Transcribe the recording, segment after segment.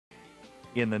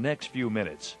In the next few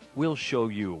minutes, we'll show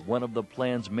you one of the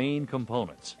plan's main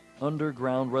components,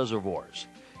 underground reservoirs,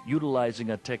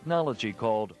 utilizing a technology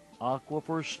called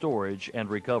aquifer storage and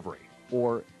recovery,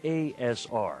 or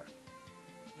ASR.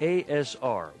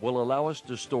 ASR will allow us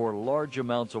to store large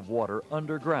amounts of water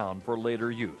underground for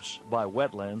later use by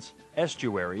wetlands,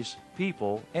 estuaries,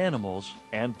 people, animals,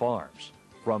 and farms,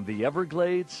 from the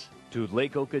Everglades to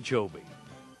Lake Okeechobee.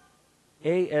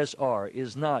 ASR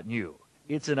is not new.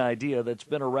 It's an idea that's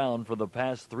been around for the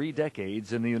past 3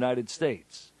 decades in the United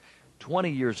States.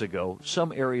 20 years ago,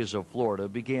 some areas of Florida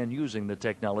began using the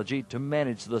technology to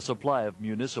manage the supply of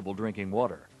municipal drinking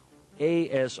water.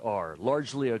 ASR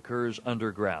largely occurs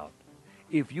underground.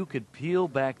 If you could peel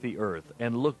back the earth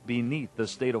and look beneath the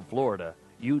state of Florida,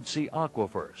 you'd see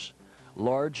aquifers,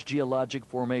 large geologic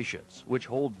formations which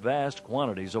hold vast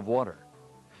quantities of water.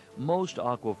 Most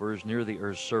aquifers near the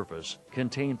Earth's surface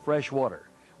contain fresh water,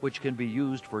 which can be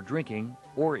used for drinking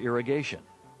or irrigation.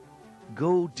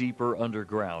 Go deeper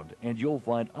underground and you'll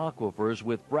find aquifers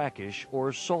with brackish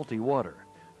or salty water.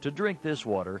 To drink this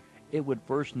water, it would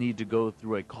first need to go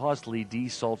through a costly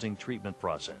desalting treatment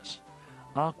process.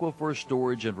 Aquifer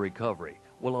storage and recovery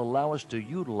will allow us to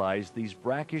utilize these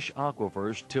brackish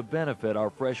aquifers to benefit our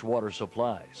freshwater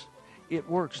supplies. It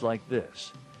works like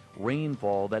this.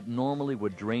 Rainfall that normally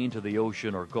would drain to the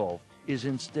ocean or Gulf is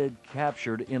instead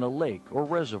captured in a lake or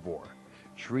reservoir,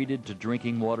 treated to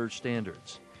drinking water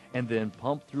standards, and then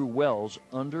pumped through wells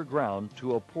underground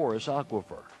to a porous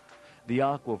aquifer. The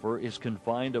aquifer is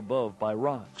confined above by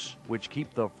rocks, which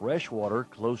keep the fresh water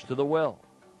close to the well.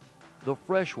 The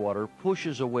fresh water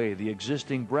pushes away the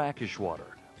existing brackish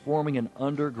water, forming an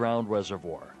underground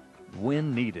reservoir.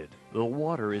 When needed, the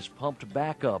water is pumped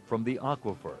back up from the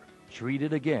aquifer,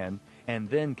 treated again, and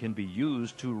then can be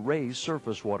used to raise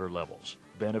surface water levels,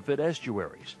 benefit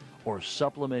estuaries, or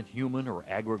supplement human or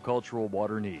agricultural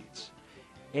water needs.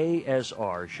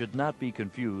 ASR should not be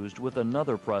confused with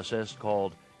another process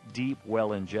called deep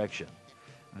well injection.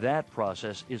 That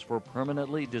process is for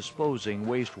permanently disposing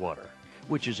wastewater,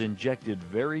 which is injected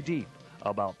very deep,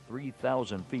 about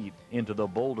 3,000 feet into the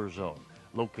boulder zone,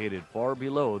 located far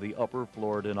below the upper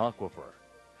Floridan aquifer.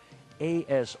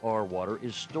 ASR water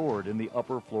is stored in the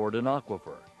upper Floridan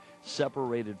aquifer,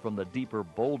 separated from the deeper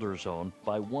boulder zone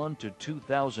by 1,000 to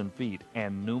 2,000 feet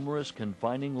and numerous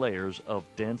confining layers of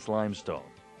dense limestone.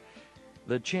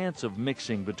 The chance of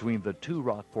mixing between the two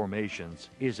rock formations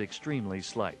is extremely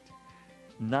slight,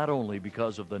 not only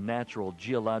because of the natural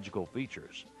geological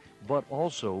features, but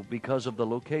also because of the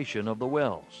location of the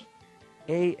wells.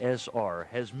 ASR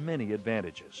has many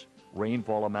advantages.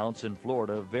 Rainfall amounts in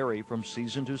Florida vary from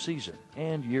season to season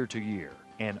and year to year,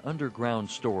 and underground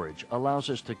storage allows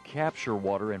us to capture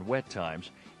water in wet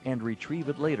times and retrieve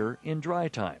it later in dry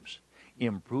times,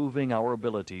 improving our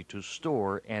ability to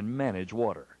store and manage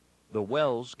water. The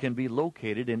wells can be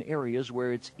located in areas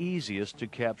where it's easiest to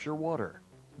capture water,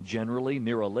 generally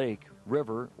near a lake,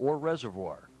 river, or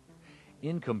reservoir.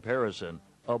 In comparison,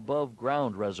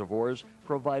 above-ground reservoirs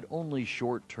provide only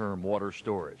short-term water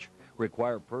storage,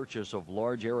 require purchase of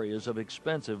large areas of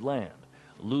expensive land,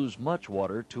 lose much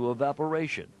water to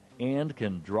evaporation, and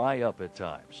can dry up at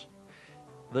times.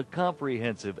 The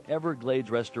comprehensive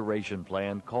Everglades Restoration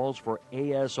Plan calls for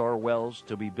ASR wells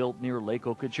to be built near Lake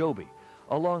Okeechobee,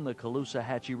 along the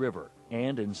Caloosahatchee River,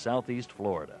 and in southeast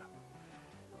Florida.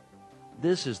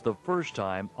 This is the first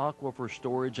time aquifer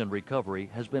storage and recovery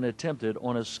has been attempted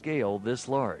on a scale this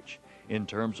large, in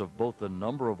terms of both the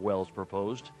number of wells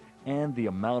proposed and the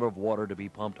amount of water to be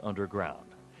pumped underground.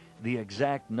 The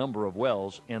exact number of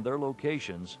wells and their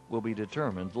locations will be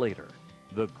determined later.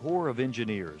 The Corps of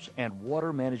Engineers and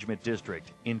Water Management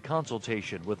District, in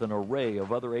consultation with an array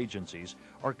of other agencies,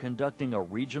 are conducting a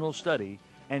regional study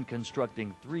and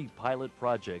constructing 3 pilot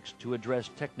projects to address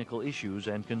technical issues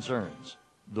and concerns.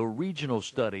 The regional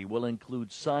study will include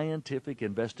scientific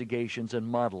investigations and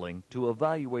modeling to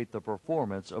evaluate the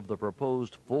performance of the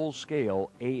proposed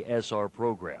full-scale ASR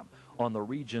program on the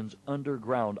region's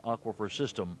underground aquifer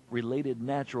system, related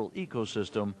natural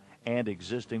ecosystem, and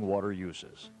existing water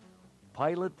uses.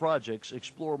 Pilot projects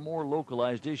explore more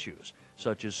localized issues,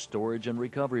 such as storage and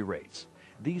recovery rates.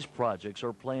 These projects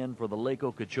are planned for the Lake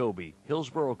Okeechobee,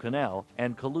 Hillsborough Canal,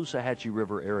 and Caloosahatchee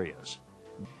River areas.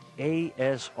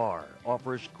 ASR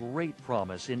offers great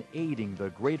promise in aiding the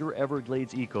greater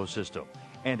Everglades ecosystem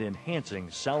and enhancing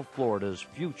South Florida's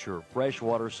future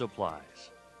freshwater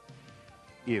supplies.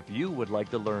 If you would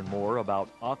like to learn more about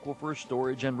aquifer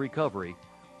storage and recovery,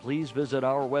 please visit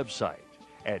our website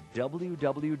at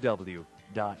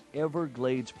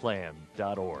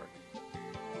www.evergladesplan.org.